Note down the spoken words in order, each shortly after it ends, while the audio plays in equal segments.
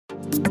Here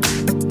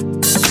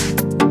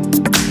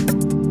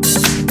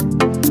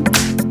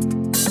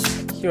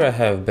I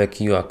have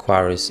BQ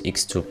Aquaris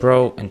X2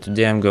 Pro, and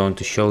today I'm going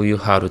to show you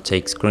how to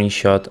take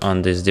screenshot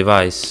on this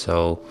device.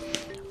 So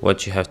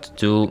what you have to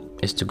do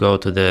is to go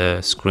to the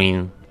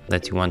screen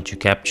that you want to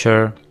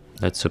capture.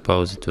 Let's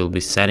suppose it will be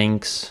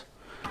settings,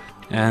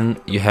 and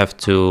you have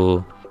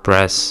to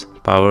press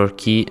power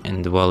key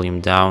and the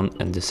volume down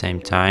at the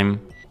same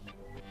time,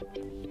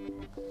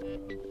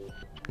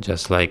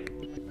 just like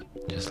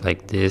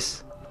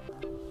this.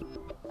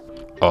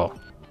 Oh,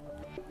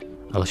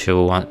 I'll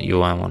show you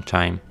one more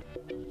time.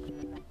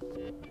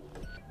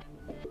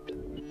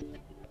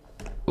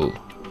 Ooh.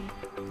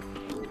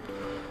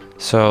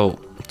 So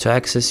to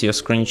access your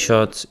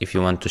screenshots, if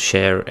you want to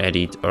share,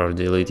 edit or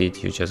delete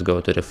it, you just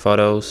go to the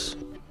photos,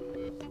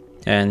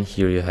 and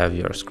here you have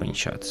your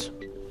screenshots.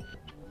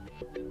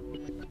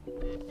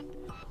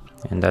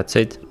 And that's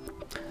it.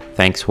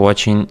 Thanks for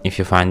watching. If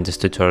you find this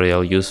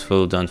tutorial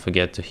useful, don't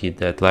forget to hit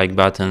that like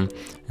button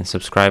and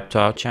subscribe to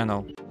our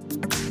channel.